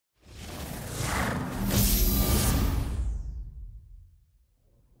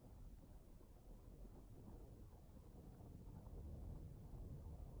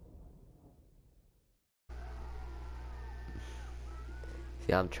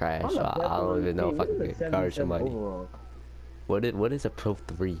See, I'm trash, I'm so a I don't even know if I can get guard somebody. overall. What is a Pro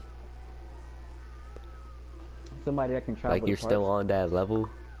 3? Somebody that can travel. Like you're still on that level?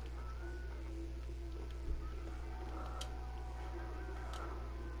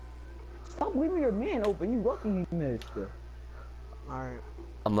 Stop leaving your man open. You lucky he missed. Alright.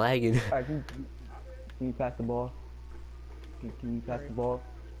 I'm lagging. Alright, can you pass the ball? Can you pass the ball?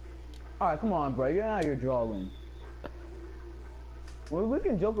 Alright, come on, bro. You're out of your drawing. Well, we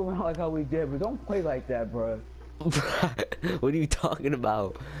can joke around like how we did, but don't play like that, bro. What are you talking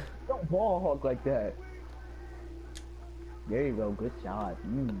about? Don't ball hawk like that. There you go. Good shot.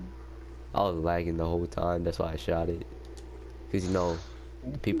 I was lagging the whole time. That's why I shot it. Cause you know,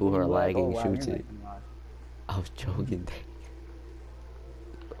 people who are lagging shoots it. I was joking.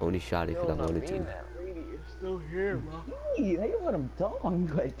 Only shot it because I wanted to. That lady is still here, bro. Hey, how you let him dunk on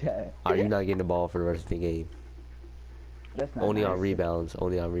you like that? Are you not getting the ball for the rest of the game? That's not Only nice. on rebounds.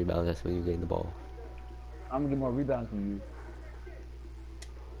 Only on rebounds. That's when you getting the ball. I'm gonna get more rebounds than you.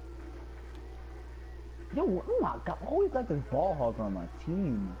 Yo, oh my god, I always got this ball hog on my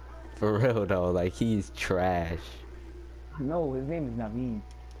team. For real though, like he's trash. No, his name is Naveen.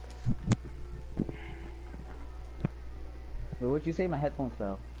 Wait, what'd you say? My headphones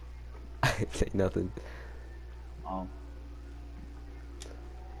fell. I didn't say nothing. Oh.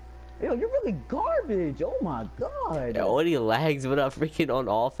 Yo, you're really garbage. Oh my god. Yeah, only lags when I'm freaking on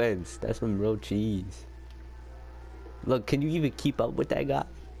offense. That's some real cheese. Look, can you even keep up with that guy?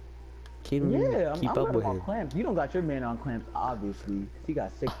 Can you Yeah, keep I'm up with on him? clamps. You don't got your man on clamps, obviously. He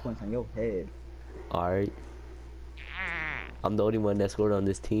got 6 points on your head. Alright. I'm the only one that scored on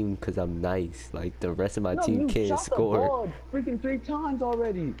this team because I'm nice. Like, the rest of my team can't shot score. The ball freaking 3 times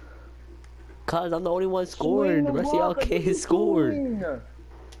already. Cause I'm the only one scored. The rest of y'all can't score.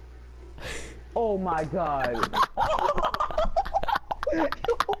 Oh my god.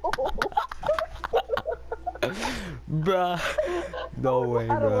 Bruh. No way,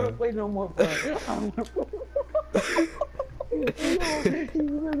 I don't want to bruh. play no more fun. He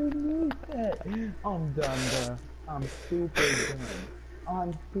really needs that. I'm done, bruh. I'm super done.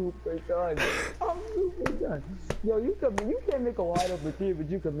 I'm super done. I'm super done. Yo, you can't make a wide open three, but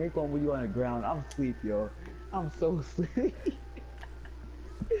you can make one when you on the ground. I'm asleep, yo. I'm so asleep.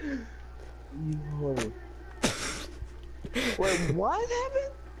 Yo. Wait, what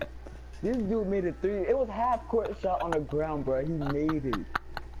happened? This dude made a 3. It was half court shot on the ground, bro. He made it.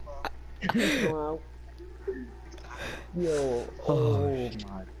 Yo, oh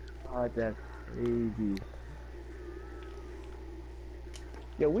my god, that's crazy.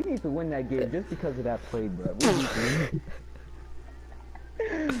 Yo, we need to win that game just because of that play, bro. We need to win.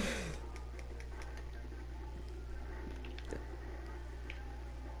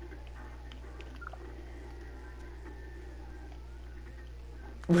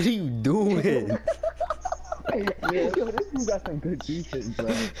 What are you doing? Yo, this dude got some good defense,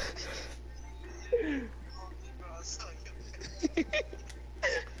 bro.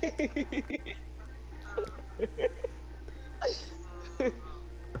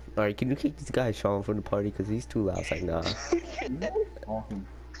 Alright, can you kick this guy Sean from the party? Because he's too loud. It's like, nah. Awesome.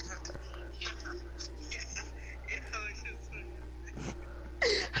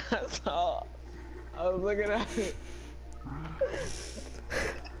 I was looking at it.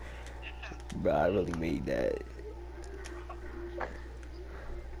 Bro, I really made that.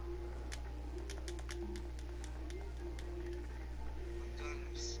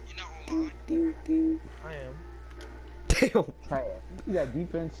 I am. Damn. Trash. You got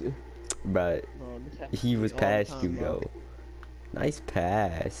defense. But he was past you, though. Nice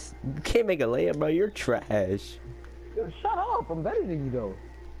pass. You can't make a layup, bro. You're trash. Yo, shut up. I'm better than you, though.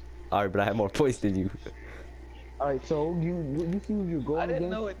 Alright, but I have more points than you. Alright, so you see who you're going I didn't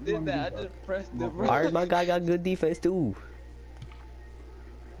against? know it did that. I just pressed it, bro. Alright, my guy got good defense, too.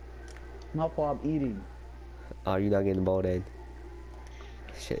 My fault, I'm eating. Oh, you're not getting the ball then.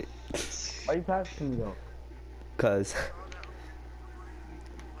 Shit. Why you passing me, though? Cause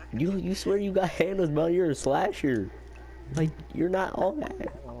you swear you got handles, bro. You're a slasher. Like, you're not all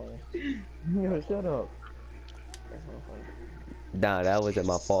that. Yo, shut up. Nah, that wasn't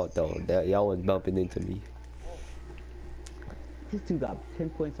my fault though. Y'all was bumping into me. This dude got 10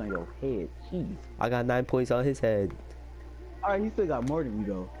 points on your head. Jeez. I got 9 points on his head. Alright, he still got more than you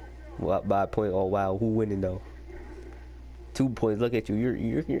though. What by a point? Oh wow, who winning though? 2 points. Look at you.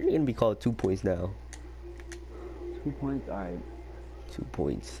 You're gonna be called 2 points now. 2 points. Alright. 2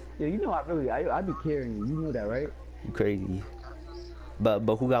 points. Yeah, you know I be carrying you. You know that, right? You crazy. But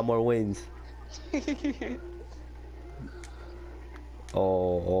who got more wins?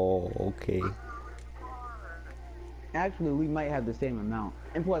 Oh, okay. Actually, we might have the same amount.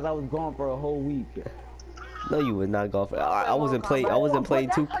 And plus, I was gone for a whole week. No, you was not golf. I wasn't playing. I wasn't playing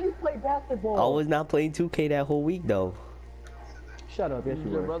 2K. That's how you play basketball. I was not playing 2K that whole week though. Shut up, yes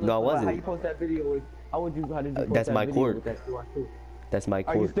you were. No, I wasn't. How you post that video with? How did you post that's that my video court. with that That's my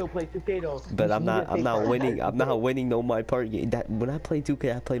court. Are you still play 2K though? But I'm not winning. I'm not winning no my part game. That when I play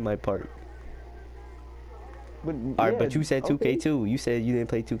 2K, I play my part. But, Alright, but you said 2K too. You said you didn't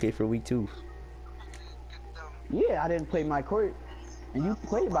play 2K for week 2. Yeah, I didn't play my court, and you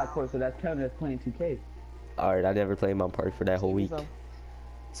played my court, so that's counted as playing 2K. Alright, I never played my part for that whole week,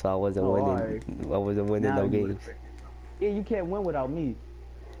 so I wasn't winning. Right. I wasn't winning no games. Yeah, you can't win without me.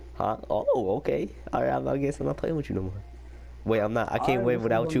 Huh? Oh, okay. Alright, I guess I'm not playing with you no more. Wait, I'm not. I can't win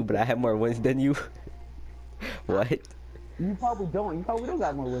without you, but I have more wins than you. What? You probably don't. You probably don't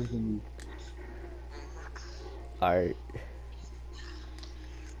got more wins than me. Alright.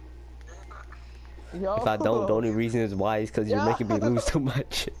 Yo. If I don't, the only reason is why is because you're making me lose too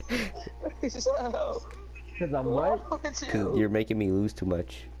much. Cause I'm what? Because you're making me lose too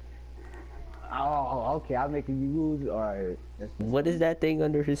much. Oh, okay. I'm making you lose. All right. What is that thing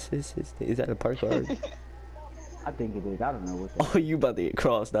under his is that a park card? I think it is. I don't know what. Oh, you about to get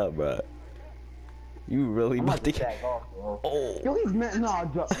crossed up, bro. You really about to get... off, bro. Oh. Yo, he's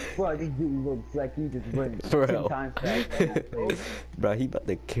bro, this dude looks like he just went 10 times fast. Bro, he about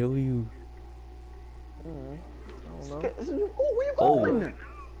to kill you. Oh, where you going?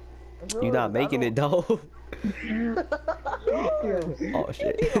 You not making it though. Oh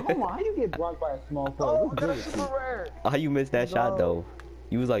shit. Hold on, how you get blocked by a small forward? How you missed that shot though?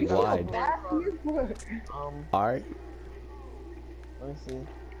 You was like wide. Alright. Let me see.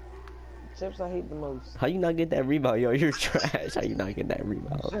 Chips I hate the most. How you not get that rebound? Yo, you're trash. How you not get that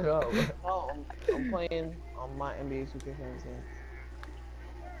rebound? Shut up. Oh, I'm playing on my NBA 2K17.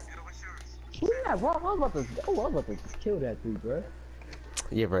 Yeah, bro, I was about to kill that dude, bro.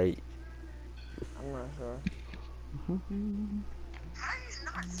 Yeah, right. I'm not sure.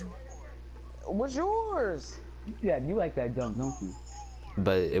 What's yours? Yeah, you like that dunk, don't you?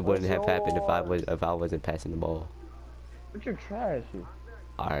 But it wouldn't have happened if I wasn't passing the ball. But you're trash.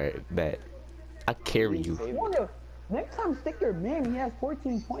 Alright, bet. I carry you. Next time stick your man, he has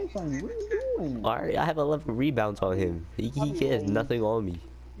 14 points on you. What are you doing? Alright, I have 11 rebounds on him. He has nothing on me.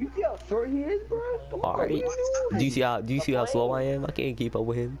 You see how short he is, bro? Alright. Do you see how slow I am? I can't keep up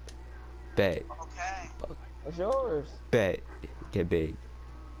with him. Bet. What's yours? Bet. Get big.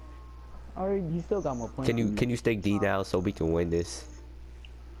 Alright, he still got more points. Can you stick D now so we can win this?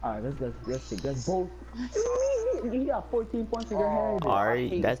 Alright, let's both. You got 14 points in your head.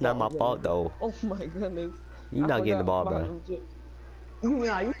 Alright, that's not my fault though. Oh my goodness. You not getting the ball, bro.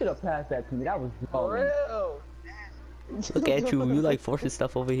 You should have passed that to me. That was For real. Look at you. You like forcing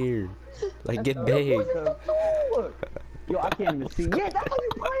stuff over here. Like get big. Yo, I can't even see. Yeah, that's how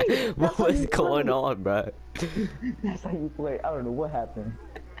you play. What's going on, bro? That's how you play. I don't know what happened.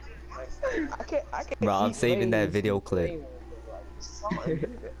 I can't. Bro, I'm saving that video clip.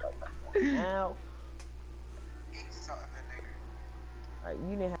 Now. Alright,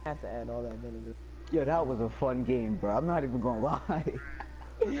 you didn't have to add all that vinegar. Yo, that was a fun game, bro. I'm not even gonna lie.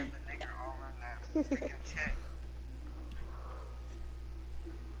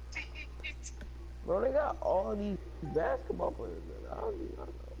 Bro, they got all these basketball players. I don't know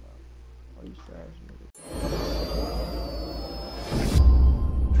about all these trash niggas.